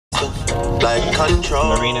like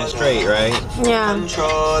control. Marina straight, right? Yeah.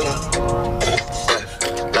 Controller.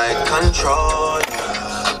 Like controller.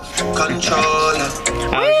 Controller.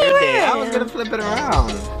 How was your day? I was gonna flip it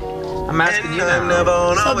around. I'm asking you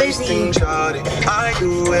now. So busy. Worked a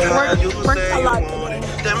lot today.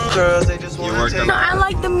 You worked a No, I lot.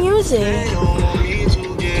 like the music.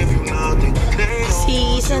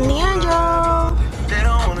 See Leandro.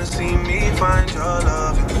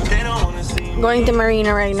 Going to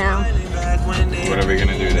Marina right now. What are we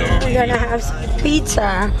gonna do there? We're gonna have some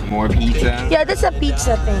pizza. More pizza? Yeah, that's a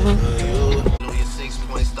pizza thing.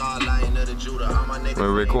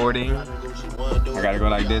 We're recording. I gotta go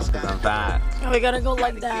like this because I'm fat. We gotta go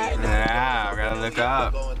like that. Yeah, we gotta look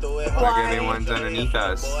up. Why? Look at the ones underneath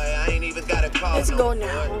us. Let's go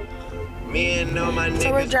now.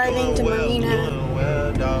 So we're driving to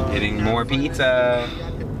Marina. Getting more pizza.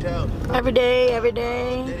 Every day, every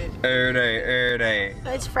day. Every day.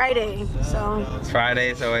 It's Friday, so It's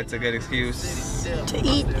Friday, so it's a good excuse. to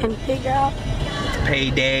eat and pick up.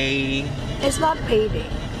 Payday. It's not payday.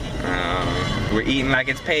 We're eating like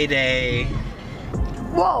it's payday.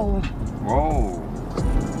 Whoa. Whoa.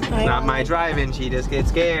 It's not my driving, she just gets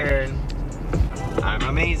scared. I'm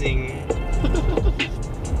amazing.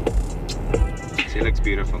 She looks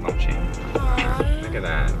beautiful, don't she? Look at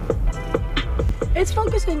that. It's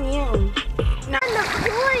focused on you. On the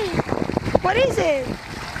coin. What is it?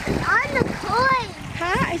 It's on the coin.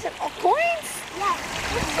 Huh? Is it all coins? Yes.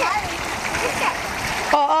 Look at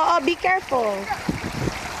Oh, be careful.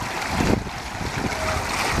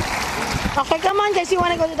 Okay, come on guys. You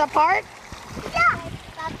want to go to the park? yeah.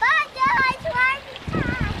 Papa, guys,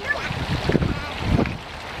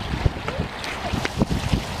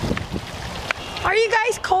 Are you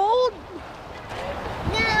guys cold?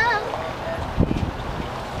 no.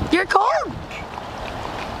 You're cold?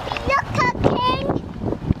 Look at King.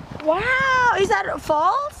 Wow. Is that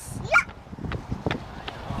false? Yeah.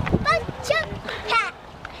 Bunch of cat.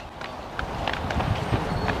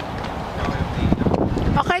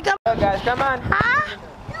 Okay, come Look guys, come on. Huh?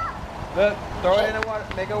 Look, throw it in the water,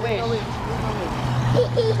 make a wish.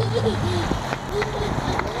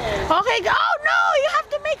 Okay, go. Oh no, you have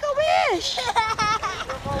to make a wish.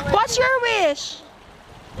 What's your wish?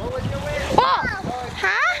 What?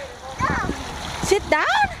 Huh? No. Sit down?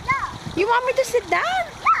 No. You want me to sit down?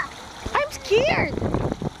 No. I'm scared.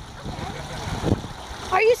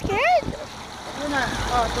 Are you scared?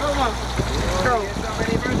 Throw. So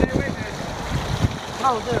many birthday wishes.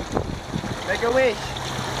 Oh, there. Make a wish.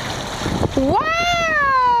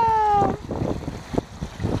 Wow!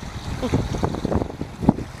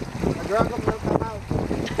 A dragon will come out.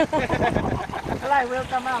 A fly will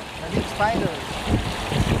come out. A big spider.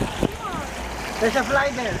 There's a fly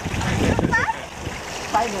there.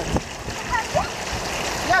 Spider.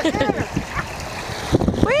 Yeah, there.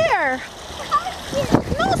 Where?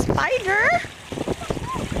 No spider.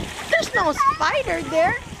 There's no spider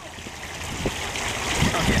there.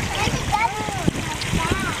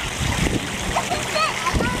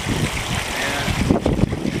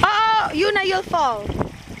 Oh, Yuna, you'll fall.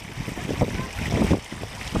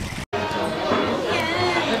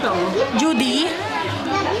 Judy.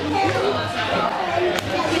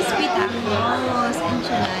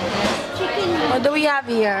 What do we have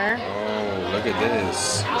here? Oh, look at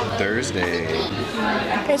this. Thursday.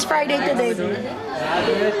 It's Friday today.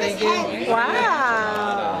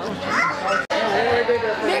 Wow.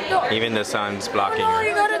 Even the sun's blocking No, her.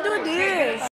 you gotta do this.